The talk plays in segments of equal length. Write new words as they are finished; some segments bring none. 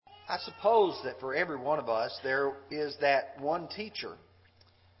I suppose that for every one of us, there is that one teacher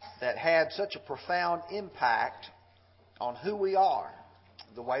that had such a profound impact on who we are,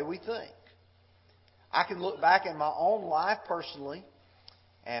 the way we think. I can look back in my own life personally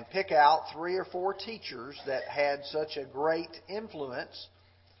and pick out 3 or 4 teachers that had such a great influence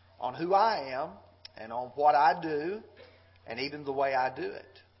on who I am and on what I do and even the way I do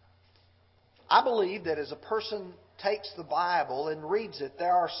it. I believe that as a person takes the Bible and reads it,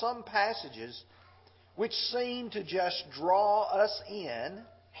 there are some passages which seem to just draw us in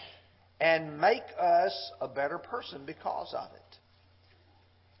and make us a better person because of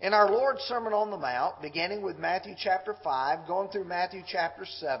it. In our Lord's Sermon on the Mount, beginning with Matthew chapter 5, going through Matthew chapter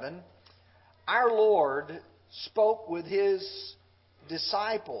 7, our Lord spoke with His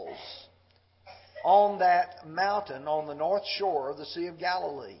disciples on that mountain on the north shore of the Sea of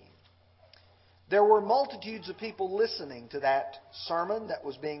Galilee. There were multitudes of people listening to that sermon that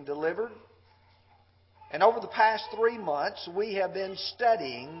was being delivered. And over the past 3 months, we have been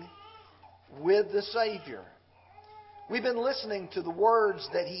studying with the Savior. We've been listening to the words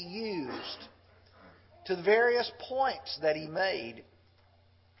that He used, to the various points that He made.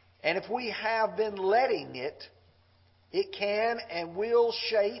 And if we have been letting it, it can and will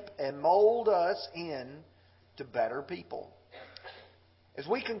shape and mold us into better people. As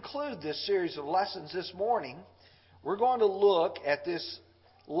we conclude this series of lessons this morning, we're going to look at this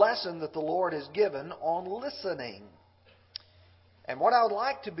lesson that the Lord has given on listening. And what I would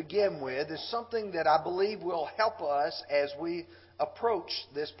like to begin with is something that I believe will help us as we approach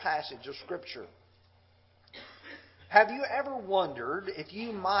this passage of Scripture. Have you ever wondered if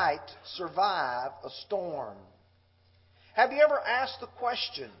you might survive a storm? Have you ever asked the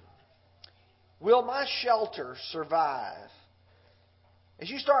question, will my shelter survive? As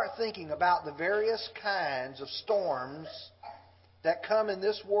you start thinking about the various kinds of storms that come in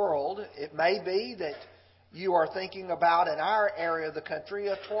this world, it may be that you are thinking about, in our area of the country,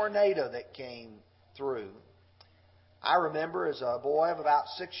 a tornado that came through. I remember as a boy of about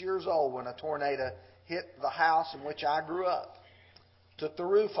 6 years old when a tornado hit the house in which I grew up, took the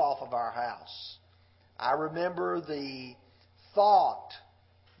roof off of our house. I remember the thought,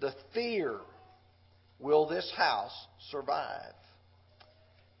 the fear, will this house survive?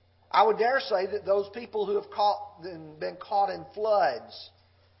 I would dare say that those people who have been caught in floods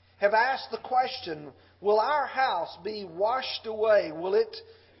have asked the question, will our house be washed away? Will it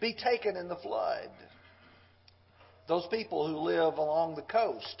be taken in the flood? Those people who live along the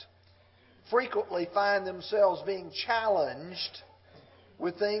coast frequently find themselves being challenged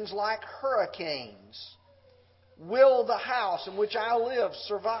with things like hurricanes. Will the house in which I live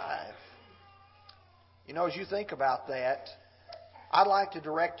survive? You know, as you think about that, I'd like to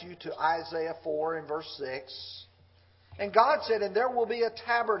direct you to Isaiah 4 and verse 6. And God said, and there will be a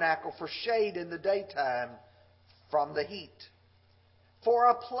tabernacle for shade in the daytime from the heat, for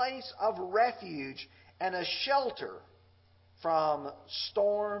a place of refuge and a shelter from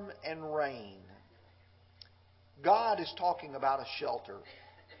storm and rain. God is talking about a shelter.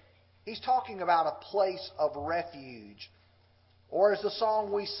 He's talking about a place of refuge. Or as the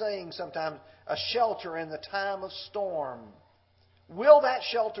song we sing sometimes, a shelter in the time of storm. Will that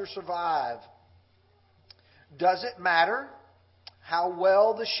shelter survive? Does it matter how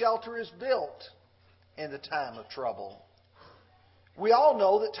well the shelter is built in the time of trouble? We all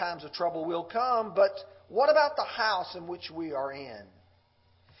know that times of trouble will come, but what about the house in which we are in?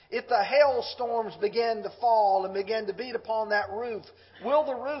 If the hailstorms begin to fall and begin to beat upon that roof, will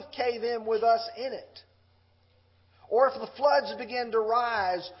the roof cave in with us in it? Or if the floods begin to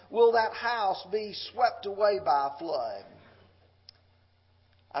rise, will that house be swept away by a flood?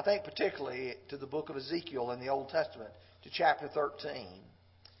 I think particularly to the book of Ezekiel in the Old Testament, to chapter 13.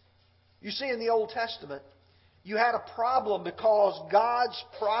 You see, in the Old Testament, you had a problem because God's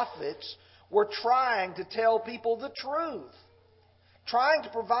prophets were trying to tell people the truth, trying to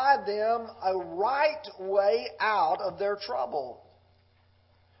provide them a right way out of their trouble.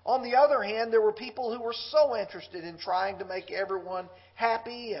 On the other hand, there were people who were so interested in trying to make everyone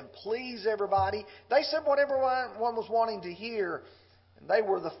happy and please everybody. They said what everyone was wanting to hear. They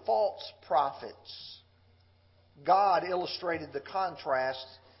were the false prophets. God illustrated the contrast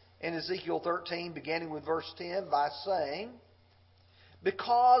in Ezekiel 13, beginning with verse 10, by saying,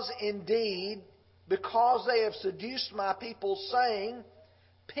 because they have seduced my people, saying,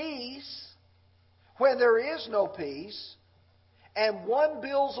 peace, when there is no peace, and one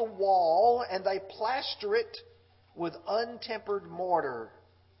builds a wall, and they plaster it with untempered mortar.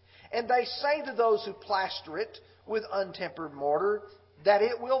 And they say to those who plaster it with untempered mortar, that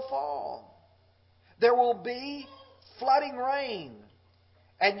it will fall. There will be flooding rain,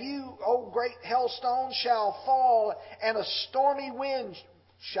 And you, O great hailstone, shall fall, and a stormy wind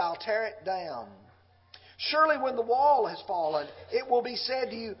shall tear it down. Surely when the wall has fallen, it will be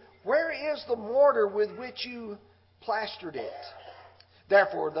said to you, where is the mortar with which you plastered it?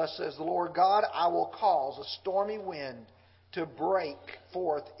 Therefore, thus says the Lord God, I will cause a stormy wind to break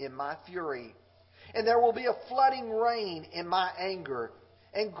forth in my fury. And there will be a flooding rain in my anger,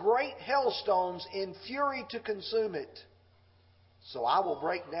 and great hailstones in fury to consume it. So I will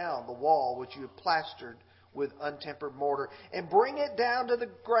break down the wall which you have plastered with untempered mortar, and bring it down to the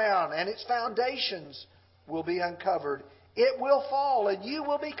ground, and its foundations will be uncovered. It will fall, and you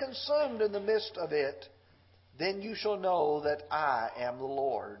will be consumed in the midst of it. Then you shall know that I am the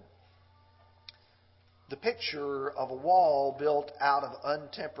Lord. The picture of a wall built out of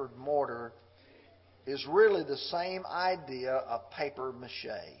untempered mortar is really the same idea of paper mache.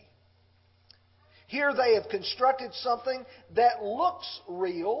 Here they have constructed something that looks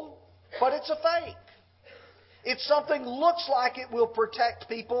real, but it's a fake. It's something looks like it will protect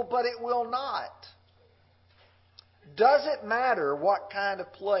people, but it will not. Does it matter what kind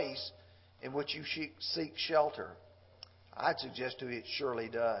of place in which you seek shelter? I'd suggest to you it surely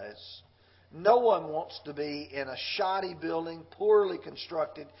does. No one wants to be in a shoddy building, poorly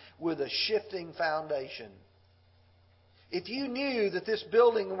constructed, with a shifting foundation. If you knew that this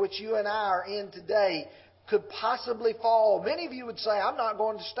building in which you and I are in today could possibly fall, many of you would say, I'm not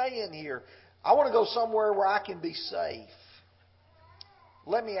going to stay in here. I want to go somewhere where I can be safe.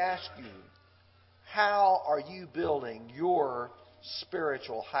 Let me ask you, how are you building your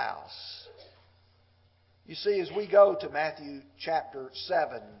spiritual house? You see, as we go to Matthew chapter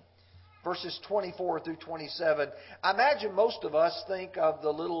 7, verses 24 through 27, I imagine most of us think of the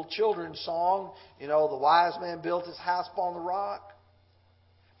little children's song, the wise man built his house upon the rock.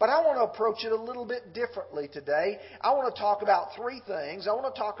 But I want to approach it a little bit differently today. I want to talk about three things. I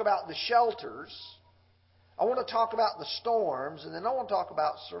want to talk about the shelters. I want to talk about the storms. And then I want to talk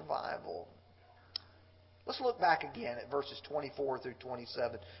about survival. Let's look back again at verses 24 through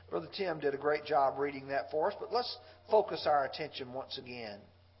 27. Brother Tim did a great job reading that for us, but let's focus our attention once again.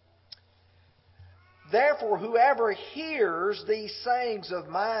 Therefore, whoever hears these sayings of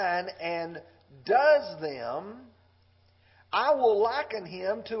mine and does them, I will liken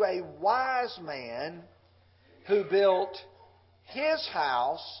him to a wise man who built his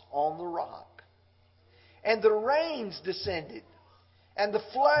house on the rock. And the rains descended, and the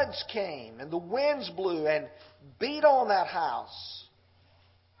floods came, and the winds blew and beat on that house.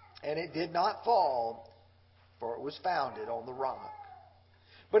 And it did not fall, for it was founded on the rock.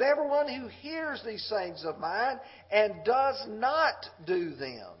 But everyone who hears these sayings of mine and does not do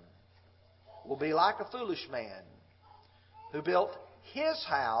them will be like a foolish man who built his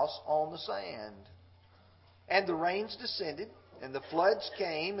house on the sand. And the rains descended, and the floods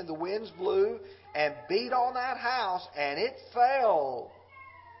came, and the winds blew and beat on that house, and it fell.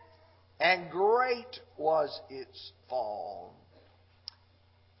 And great was its fall.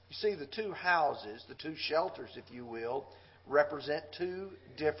 You see, the two houses, the two shelters, if you will, represent two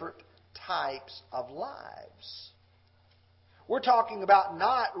different types of lives. We're talking about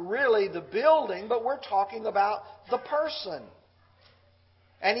not really the building, but we're talking about the person.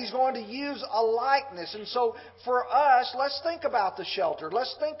 And he's going to use a likeness. And so for us, let's think about the shelter.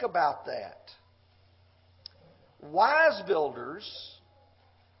 Let's think about that. Wise builders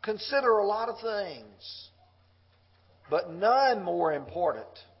consider a lot of things, but none more important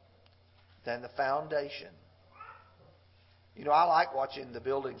than the foundation. I like watching the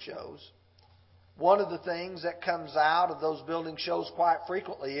building shows. One of the things that comes out of those building shows quite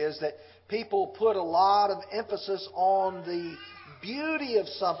frequently is that people put a lot of emphasis on the beauty of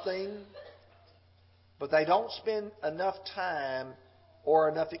something, but they don't spend enough time or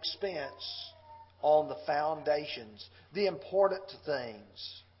enough expense on the foundations, the important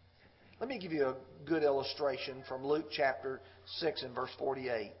things. Let me give you a good illustration from Luke chapter 6 and verse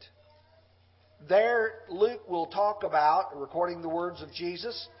 48. There, Luke will talk about, recording the words of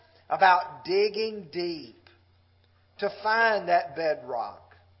Jesus, about digging deep to find that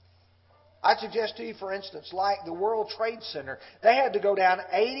bedrock. I'd suggest to you, for instance, like the World Trade Center, they had to go down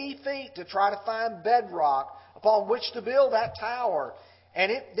 80 feet to try to find bedrock upon which to build that tower.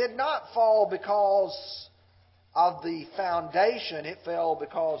 And it did not fall because of the foundation. It fell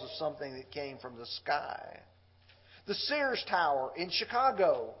because of something that came from the sky. The Sears Tower in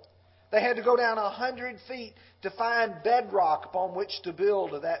Chicago, they had to go down 100 feet to find bedrock upon which to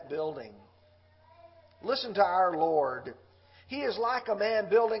build that building. Listen to our Lord. He is like a man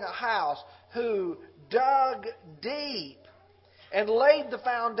building a house who dug deep and laid the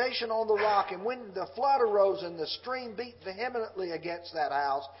foundation on the rock. And when the flood arose and the stream beat vehemently against that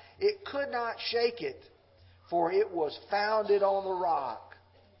house, it could not shake it, for it was founded on the rock.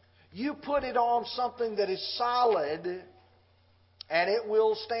 You put it on something that is solid, and it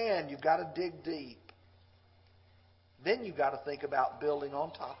will stand. You've got to dig deep. Then you've got to think about building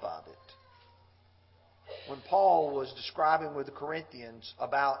on top of it. When Paul was describing with the Corinthians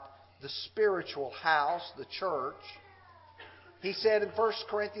about the spiritual house, the church, he said in 1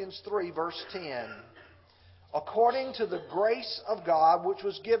 Corinthians 3, verse 10, according to the grace of God which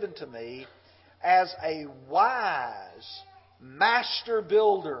was given to me, as a wise master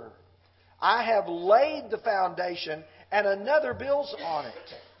builder, I have laid the foundation, and another builds on it.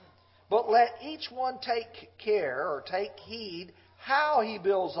 But let each one take care or take heed how he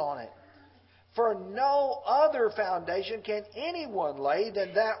builds on it. For no other foundation can anyone lay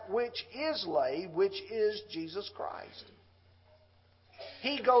than that which is laid, which is Jesus Christ.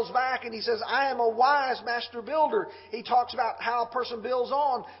 He goes back and he says, I am a wise master builder. He talks about how a person builds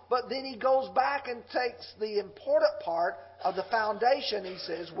on, but then he goes back and takes the important part of the foundation, he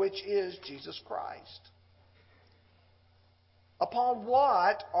says, which is Jesus Christ. Upon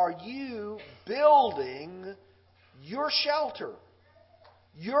what are you building your shelter,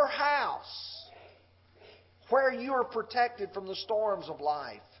 your house, where you are protected from the storms of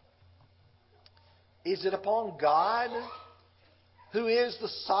life? Is it upon God, who is the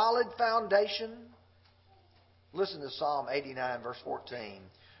solid foundation? Listen to Psalm 89, verse 14.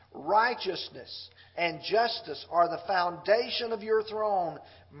 Righteousness and justice are the foundation of your throne.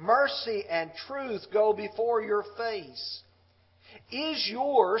 Mercy and truth go before your face. Is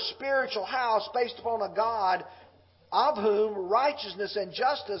your spiritual house based upon a God of whom righteousness and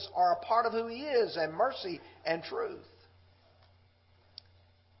justice are a part of who He is, and mercy and truth?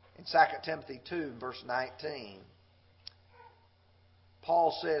 In 2 Timothy 2, verse 19,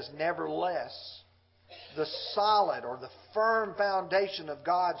 Paul says, nevertheless, the solid or the firm foundation of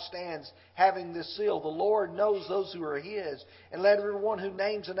God stands, having this seal, the Lord knows those who are His, and let everyone who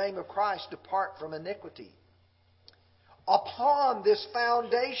names the name of Christ depart from iniquity. Upon this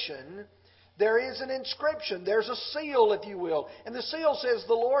foundation, there is an inscription. There's a seal, if you will. And the seal says,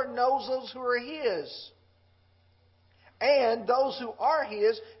 the Lord knows those who are His. And those who are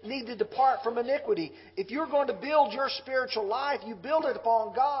His need to depart from iniquity. If you're going to build your spiritual life, you build it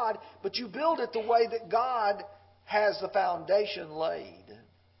upon God, but you build it the way that God has the foundation laid.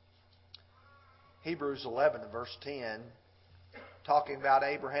 Hebrews 11, verse 10, talking about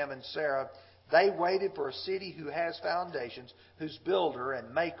Abraham and Sarah, they waited for a city who has foundations, whose builder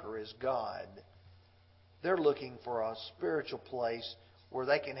and maker is God. They're looking for a spiritual place where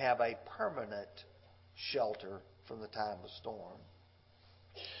they can have a permanent shelter from the time of storm.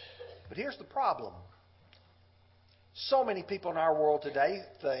 But here's the problem. So many people in our world today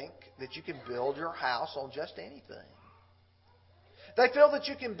think that you can build your house on just anything. They feel that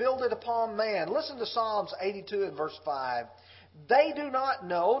you can build it upon man. Listen to Psalms 82 and verse 5. They do not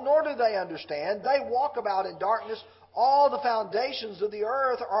know, nor do they understand. They walk about in darkness. All the foundations of the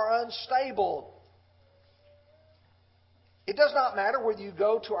earth are unstable. It does not matter whether you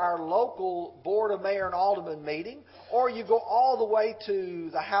go to our local Board of Mayor and Alderman meeting, or you go all the way to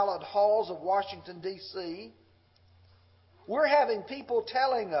the hallowed halls of Washington, D.C. We're having people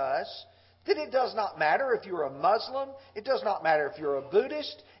telling us that it does not matter if you're a Muslim, it does not matter if you're a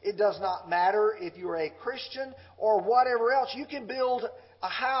Buddhist, it does not matter if you're a Christian or whatever else. You can build a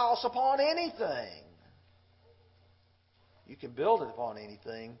house upon anything. You can build it upon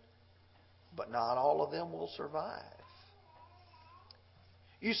anything, but not all of them will survive.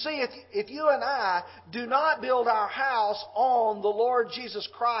 You see, if you and I do not build our house on the Lord Jesus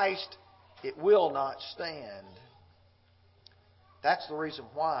Christ, it will not stand. That's the reason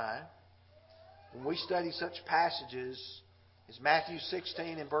why when we study such passages as Matthew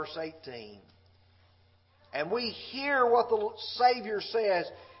 16 and verse 18, and we hear what the Savior says,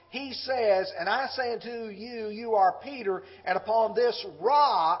 He says, and I say unto you, you are Peter, and upon this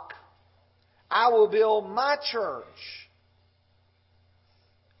rock I will build my church.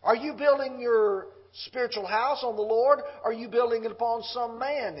 Are you building your spiritual house on the Lord? Or are you building it upon some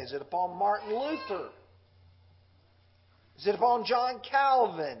man? Is it upon Martin Luther? Is it upon John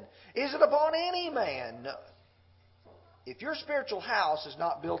Calvin? Is it upon any man? No. If your spiritual house is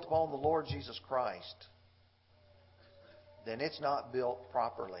not built upon the Lord Jesus Christ, then it's not built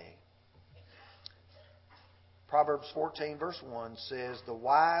properly. Proverbs 14 verse 1 says, the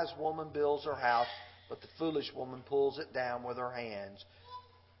wise woman builds her house, but the foolish woman pulls it down with her hands.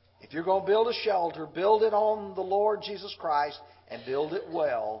 If you're going to build a shelter, build it on the Lord Jesus Christ and build it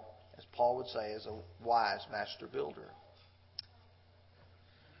well, as Paul would say, as a wise master builder.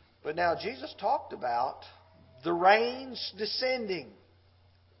 But now Jesus talked about the rains descending,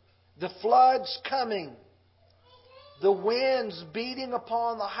 the floods coming, the winds beating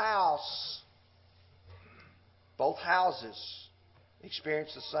upon the house. Both houses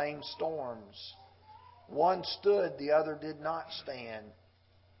experienced the same storms. One stood, the other did not stand.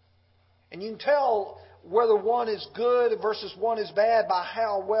 And you can tell whether one is good versus one is bad by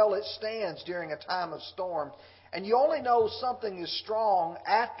how well it stands during a time of storm. And you only know something is strong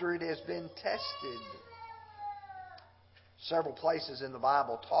after it has been tested. Several places in the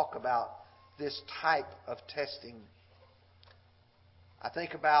Bible talk about this type of testing. I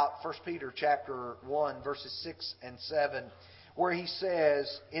think about 1 Peter chapter 1, verses 6 and 7, where he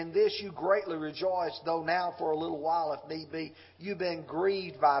says, "In this you greatly rejoice, though now for a little while, if need be, you've been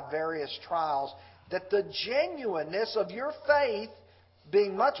grieved by various trials, that the genuineness of your faith,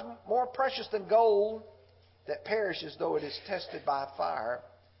 being much more precious than gold, that perishes though it is tested by fire,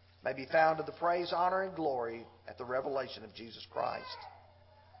 may be found to the praise, honor, and glory at the revelation of Jesus Christ."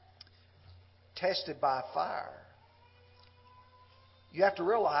 Tested by fire. You have to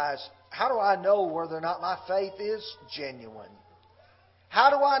realize, how do I know whether or not my faith is genuine? How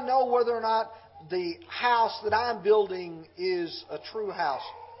do I know whether or not the house that I'm building is a true house?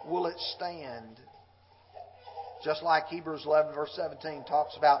 Will it stand? Just like Hebrews 11 verse 17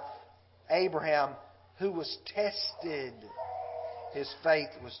 talks about Abraham, who was tested. His faith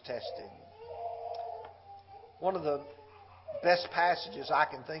was tested. One of the best passages I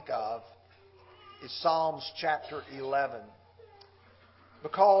can think of is Psalms chapter 11.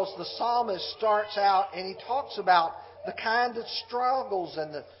 Because the psalmist starts out and he talks about the kind of struggles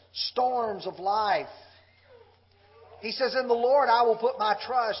and the storms of life. He says, "In the Lord I will put my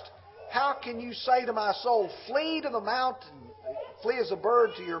trust. How can you say to my soul, flee to the mountain, flee as a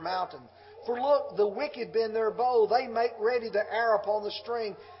bird to your mountain? For look, the wicked bend their bow. They make ready the arrow upon the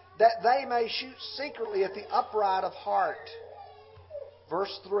string, that they may shoot secretly at the upright of heart."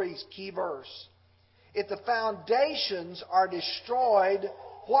 Verse 3 is key verse. "If the foundations are destroyed,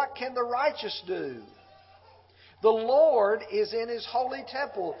 what can the righteous do? The Lord is in His holy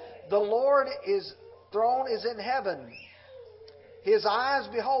temple. The Lord's throne is in heaven. His eyes,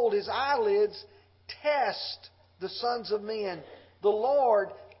 behold, His eyelids test the sons of men. The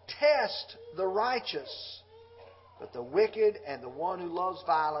Lord tests the righteous, but the wicked and the one who loves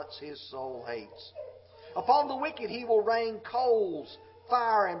violence His soul hates. Upon the wicked He will rain coals,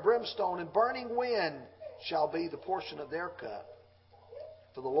 fire and brimstone, and burning wind shall be the portion of their cup.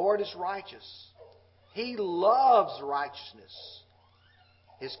 For the Lord is righteous. He loves righteousness.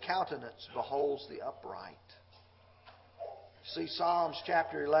 His countenance beholds the upright." See, Psalms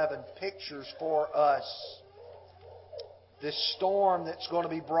chapter 11 pictures for us this storm that's going to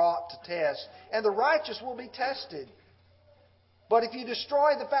be brought to test. And the righteous will be tested. But if you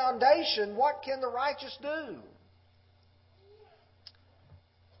destroy the foundation, what can the righteous do?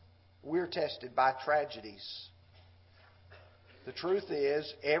 We're tested by tragedies. The truth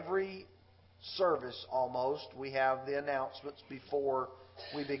is, every service almost, we have the announcements before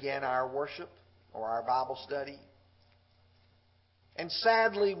we begin our worship or our Bible study. And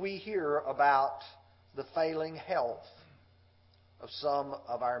sadly, we hear about the failing health of some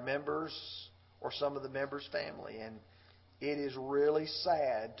of our members or some of the members' family. And it is really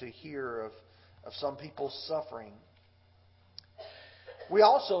sad to hear of some people suffering. We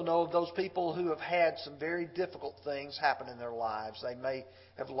also know of those people who have had some very difficult things happen in their lives. They may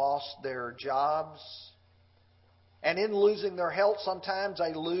have lost their jobs. And in losing their health, sometimes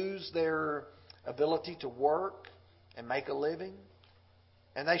they lose their ability to work and make a living.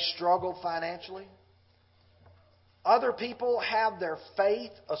 And they struggle financially. Other people have their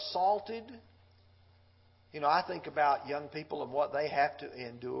faith assaulted. I think about young people and what they have to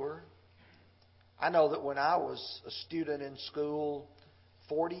endure. I know that when I was a student in school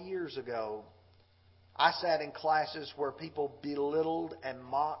 40 years ago, I sat in classes where people belittled and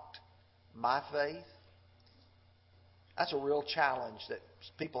mocked my faith. That's a real challenge that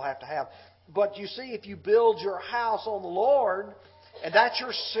people have to have. But you see, if you build your house on the Lord, and that's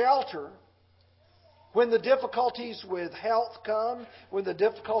your shelter, when the difficulties with health come, when the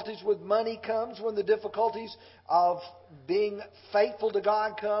difficulties with money comes, when the difficulties of being faithful to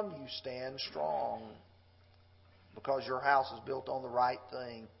God come, you stand strong. Because your house is built on the right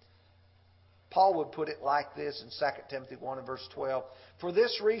thing. Paul would put it like this in 2 Timothy 1 and verse 12. "For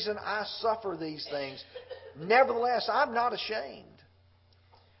this reason I suffer these things. Nevertheless, I'm not ashamed.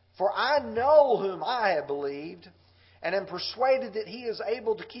 For I know whom I have believed, and am persuaded that He is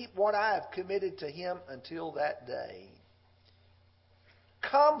able to keep what I have committed to Him until that day.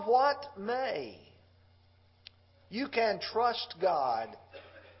 Come what may, you can trust God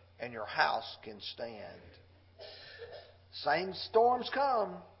and your house can stand. Same storms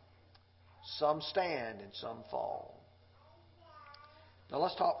come. Some stand and some fall. Now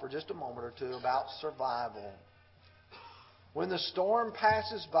let's talk for just a moment or two about survival. When the storm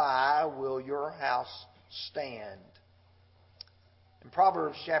passes by, will your house stand? In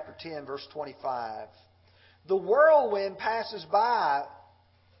Proverbs chapter 10, verse 25, the whirlwind passes by,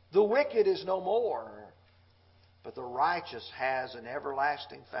 the wicked is no more, but the righteous has an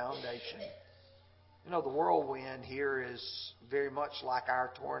everlasting foundation. You know, the whirlwind here is very much like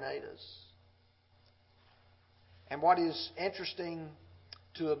our tornadoes. And what is interesting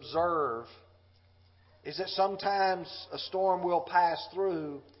to observe is that sometimes a storm will pass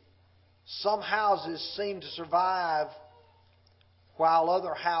through. Some houses seem to survive while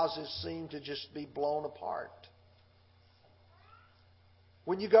other houses seem to just be blown apart.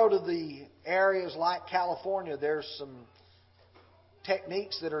 When you go to the areas like California, there's some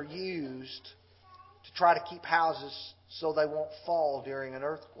techniques that are used to try to keep houses so they won't fall during an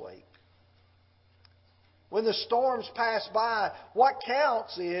earthquake. When the storms pass by, what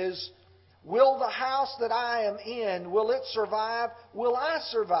counts is, will the house that I am in, will it survive? Will I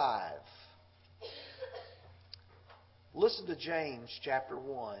survive? Listen to James chapter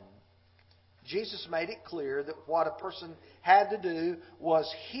 1. Jesus made it clear that what a person had to do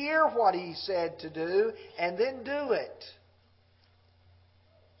was hear what He said to do and then do it.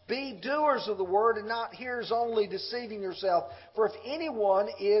 Be doers of the Word and not hearers only, deceiving yourself. For if anyone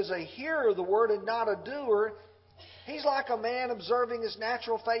is a hearer of the Word and not a doer, he's like a man observing his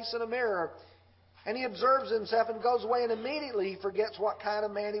natural face in a mirror. And he observes himself and goes away, and immediately he forgets what kind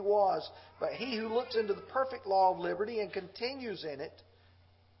of man he was. But he who looks into the perfect law of liberty and continues in it,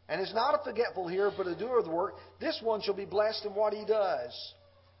 and is not a forgetful hearer but a doer of the work, this one shall be blessed in what he does.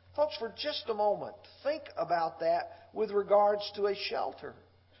 Folks, for just a moment, think about that with regards to a shelter.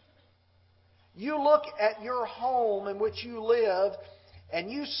 You look at your home in which you live, and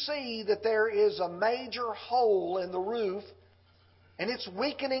you see that there is a major hole in the roof, and it's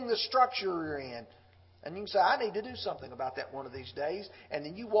weakening the structure you're in. And you can say, I need to do something about that one of these days. And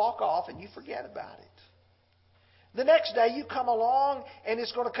then you walk off and you forget about it. The next day you come along and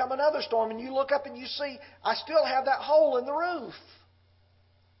it's going to come another storm, and you look up and you see, I still have that hole in the roof.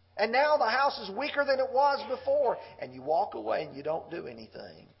 And now the house is weaker than it was before. And you walk away and you don't do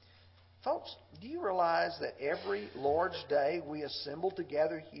anything. Folks, do you realize that every Lord's Day we assemble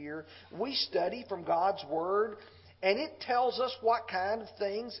together here, we study from God's Word, and it tells us what kind of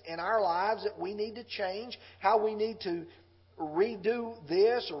things in our lives that we need to change, how we need to redo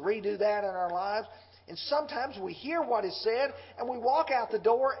this or redo that in our lives. And sometimes we hear what is said and we walk out the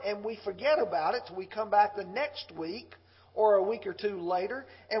door and we forget about it till we come back the next week or a week or two later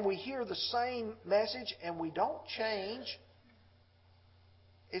and we hear the same message and we don't change.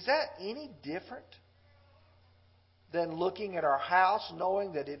 Is that any different than looking at our house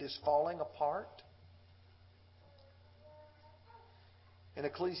knowing that it is falling apart? In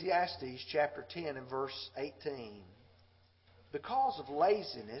Ecclesiastes chapter 10 and verse 18, because of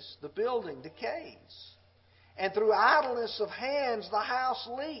laziness, the building decays, and through idleness of hands, the house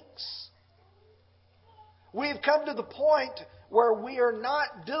leaks. We've come to the point where we are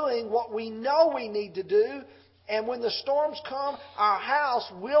not doing what we know we need to do, and when the storms come, our house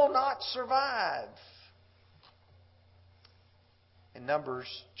will not survive. In Numbers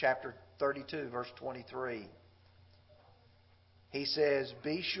chapter 32, verse 23, He says,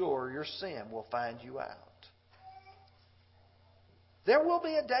 be sure your sin will find you out. There will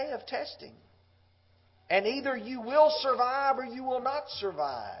be a day of testing. And either you will survive or you will not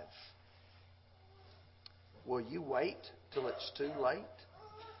survive. Will you wait till it's too late?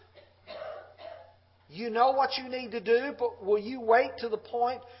 You know what you need to do, but will you wait to the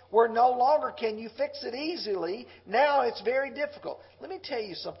point where no longer can you fix it easily? Now it's very difficult. Let me tell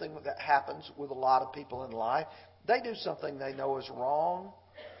you something that happens with a lot of people in life. They do something they know is wrong,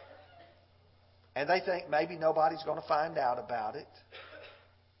 and they think maybe nobody's going to find out about it.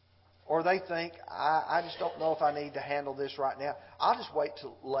 Or they think, I just don't know if I need to handle this right now. I'll just wait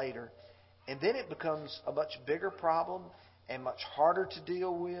till later. And then it becomes a much bigger problem and much harder to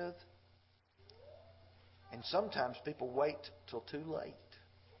deal with. And sometimes people wait till too late.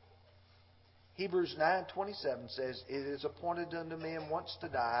 Hebrews 9:27 says, it is appointed unto men once to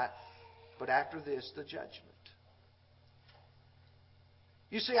die, but after this the judgment.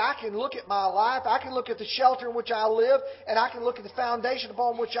 You see, I can look at my life, I can look at the shelter in which I live, and I can look at the foundation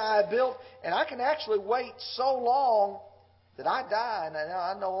upon which I have built, and I can actually wait so long that I die, and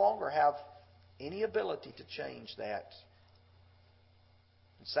I no longer have any ability to change that.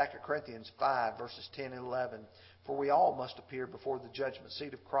 In 2 Corinthians 5, verses 10 and 11, For we all must appear before the judgment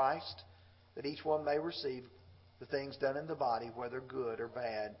seat of Christ, that each one may receive the things done in the body, whether good or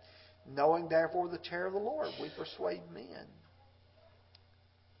bad. Knowing therefore the terror of the Lord, we persuade men.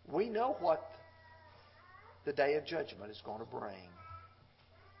 We know what the day of judgment is going to bring.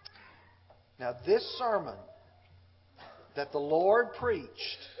 Now, this sermon that the Lord preached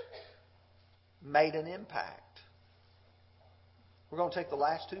made an impact. We're going to take the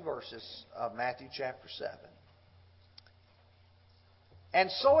last two verses of Matthew chapter 7. And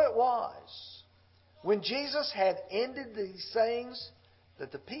so it was, when Jesus had ended these things,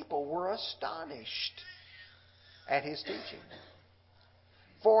 that the people were astonished at His teaching.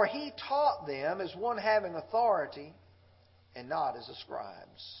 For He taught them as one having authority, and not as the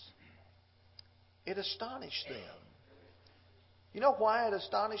scribes. It astonished them. You know why it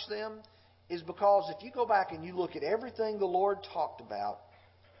astonished them? Is because if you go back and you look at everything the Lord talked about,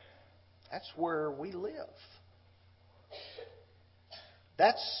 that's where we live.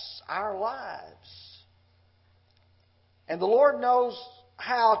 That's our lives. And the Lord knows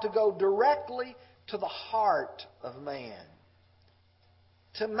how to go directly to the heart of man.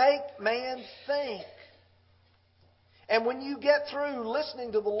 To make man think. And when you get through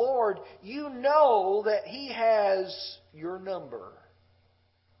listening to the Lord, you know that He has your number.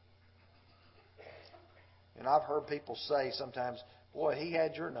 And I've heard people say sometimes, boy, He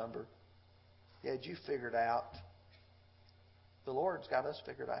had your number. He had you figured out. The Lord's got us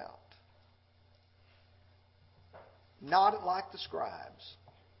figured out. Not like the scribes.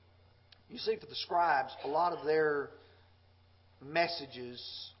 You see, for the scribes, a lot of their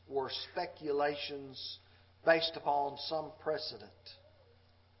messages were speculations based upon some precedent.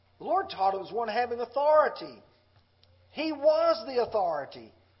 The Lord taught it was one having authority. He was the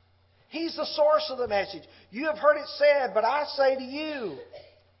authority. He's the source of the message. You have heard it said, but I say to you.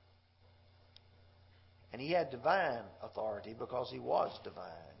 And He had divine authority because He was divine.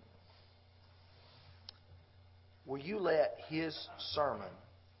 Will you let His sermon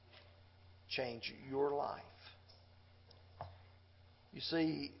change your life? You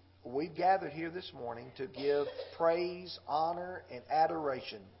see, we've gathered here this morning to give praise, honor, and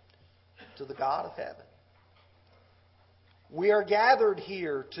adoration to the God of heaven. We are gathered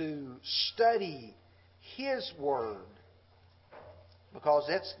here to study His Word, because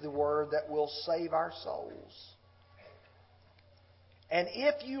it's the Word that will save our souls. And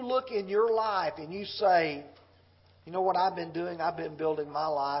if you look in your life and you say, you know what I've been doing? I've been building my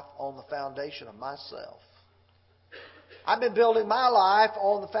life on the foundation of myself. I've been building my life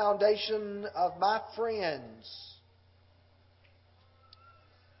on the foundation of my friends.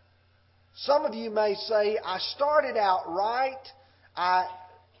 Some of you may say, I started out right. I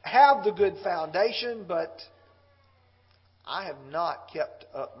have the good foundation, but I have not kept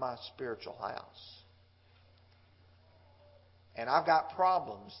up my spiritual house. And I've got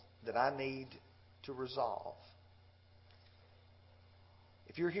problems that I need to resolve.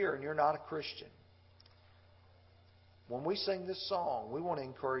 If you're here and you're not a Christian, when we sing this song, we want to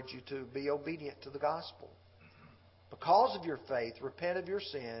encourage you to be obedient to the gospel. Because of your faith, repent of your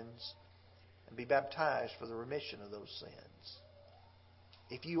sins and be baptized for the remission of those sins.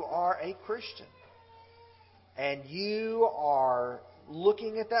 If you are a Christian and you are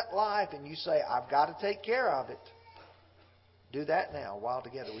looking at that life and you say, I've got to take care of it, do that now while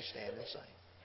together we stand and sing.